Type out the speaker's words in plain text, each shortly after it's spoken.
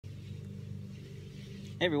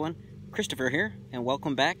Hey everyone, Christopher here, and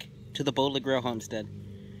welcome back to the Boldly Grow Homestead.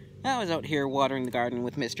 I was out here watering the garden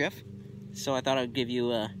with Mischief, so I thought I'd give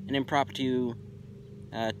you an impromptu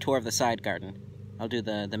tour of the side garden. I'll do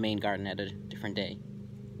the main garden at a different day.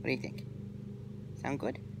 What do you think? Sound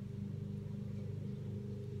good?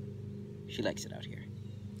 She likes it out here.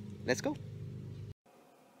 Let's go.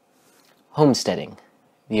 Homesteading,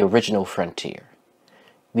 the original frontier.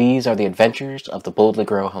 These are the adventures of the Boldly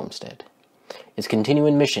Grow Homestead. Its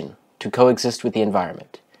continuing mission to coexist with the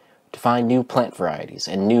environment, to find new plant varieties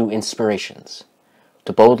and new inspirations,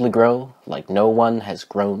 to boldly grow like no one has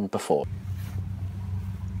grown before.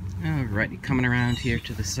 Alrighty, coming around here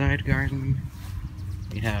to the side garden,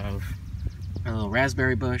 we have a little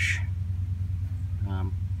raspberry bush.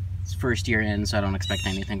 It's first year in, so I don't expect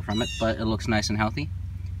anything from it, but it looks nice and healthy,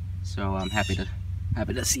 so I'm happy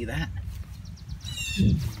to see that.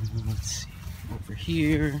 Let's see, over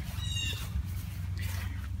here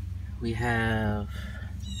we have,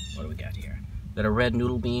 what do we got here? Got a red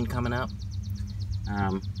noodle bean coming up.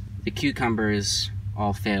 The cucumbers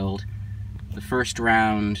all failed. The first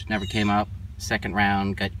round never came up. Second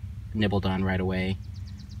round got nibbled on right away.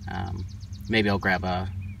 Maybe I'll grab a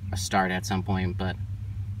start at some point, but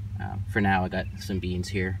for now I got some beans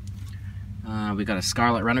here. We got a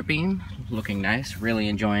scarlet runner bean, looking nice. Really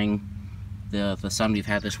enjoying the sun we've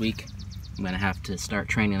had this week. I'm gonna have to start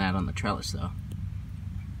training that on the trellis though.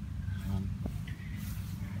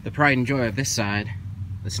 The pride and joy of this side,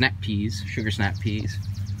 the snap peas, sugar snap peas.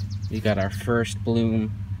 We got our first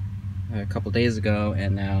bloom a couple days ago,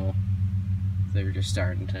 and now they're just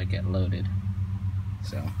starting to get loaded.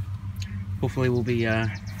 So hopefully we'll be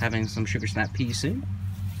having some sugar snap peas soon.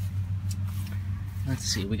 Let's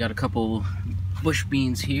see, we got a couple bush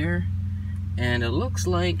beans here, and it looks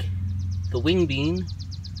like the wing bean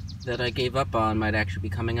that I gave up on might actually be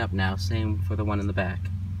coming up now. Same for the one in the back.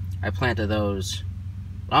 I planted those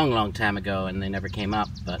long time ago and they never came up,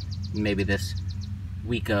 but maybe this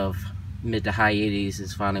week of mid to high 80s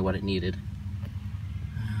is finally what it needed.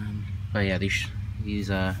 But yeah, these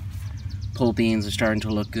pole beans are starting to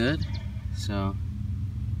look good, so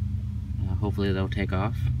hopefully they'll take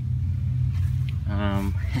off.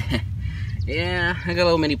 Yeah, I got a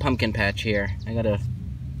little mini pumpkin patch here. I gotta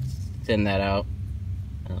thin that out.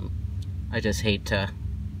 I just hate to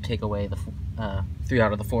take away the 3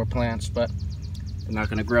 out of the 4 plants, but they're not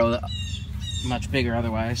going to grow much bigger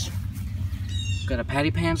otherwise. Got a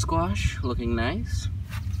patty pan squash looking nice,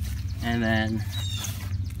 and then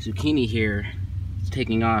zucchini here is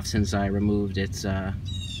taking off since I removed its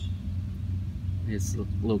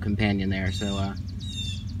little companion there, so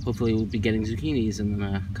hopefully we'll be getting zucchinis in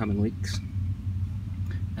the coming weeks.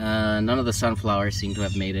 None of the sunflowers seem to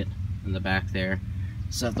have made it in the back there.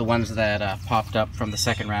 So the ones that popped up from the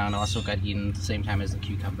second round also got eaten at the same time as the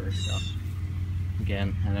cucumbers. So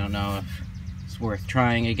again, I don't know if it's worth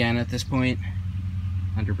trying again at this point,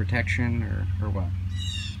 under protection or what.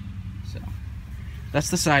 So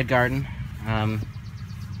that's the side garden.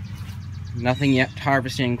 Nothing yet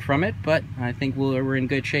harvesting from it, but I think we're in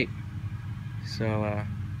good shape. So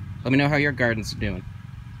let me know how your garden's doing.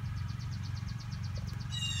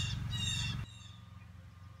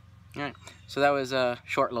 Alright, so that was a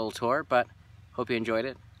short little tour, but hope you enjoyed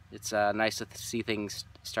it. It's nice to see things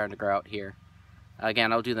starting to grow out here.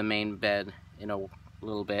 Again, I'll do the main bed in a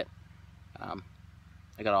little bit.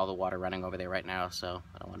 I got all the water running over there right now, so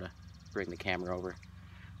I don't want to bring the camera over.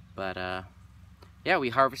 But yeah, we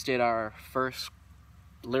harvested our first,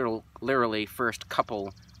 literally first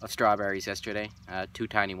couple of strawberries yesterday. 2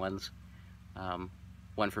 tiny ones.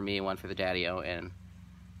 One for me and one for the daddy-o, and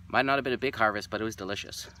might not have been a big harvest, but it was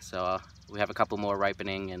delicious. So we have a couple more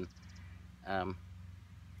ripening, and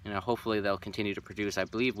you know, hopefully they'll continue to produce. I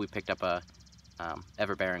believe we picked up a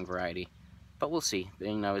ever-bearing variety, but we'll see.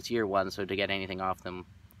 You know, it's year 1, so to get anything off them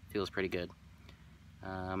feels pretty good.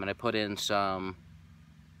 And I put in some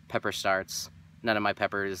pepper starts. None of my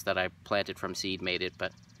peppers that I planted from seed made it,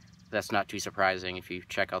 but that's not too surprising. If you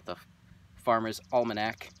check out the Farmer's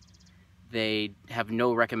Almanac, they have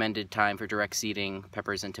no recommended time for direct seeding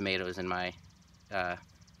peppers and tomatoes in my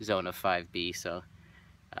zone of 5B, so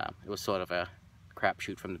it was sort of a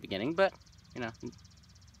crapshoot from the beginning, but you know,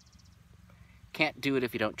 can't do it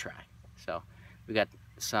if you don't try. So we got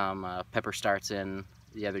some pepper starts in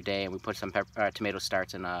the other day, and we put some tomato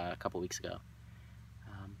starts in a couple weeks ago.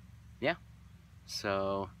 Yeah,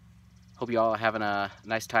 so hope you all are having a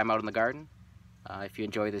nice time out in the garden. If you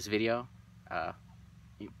enjoy this video,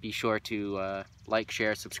 be sure to like,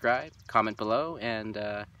 share, subscribe, comment below, and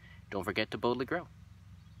don't forget to boldly grow.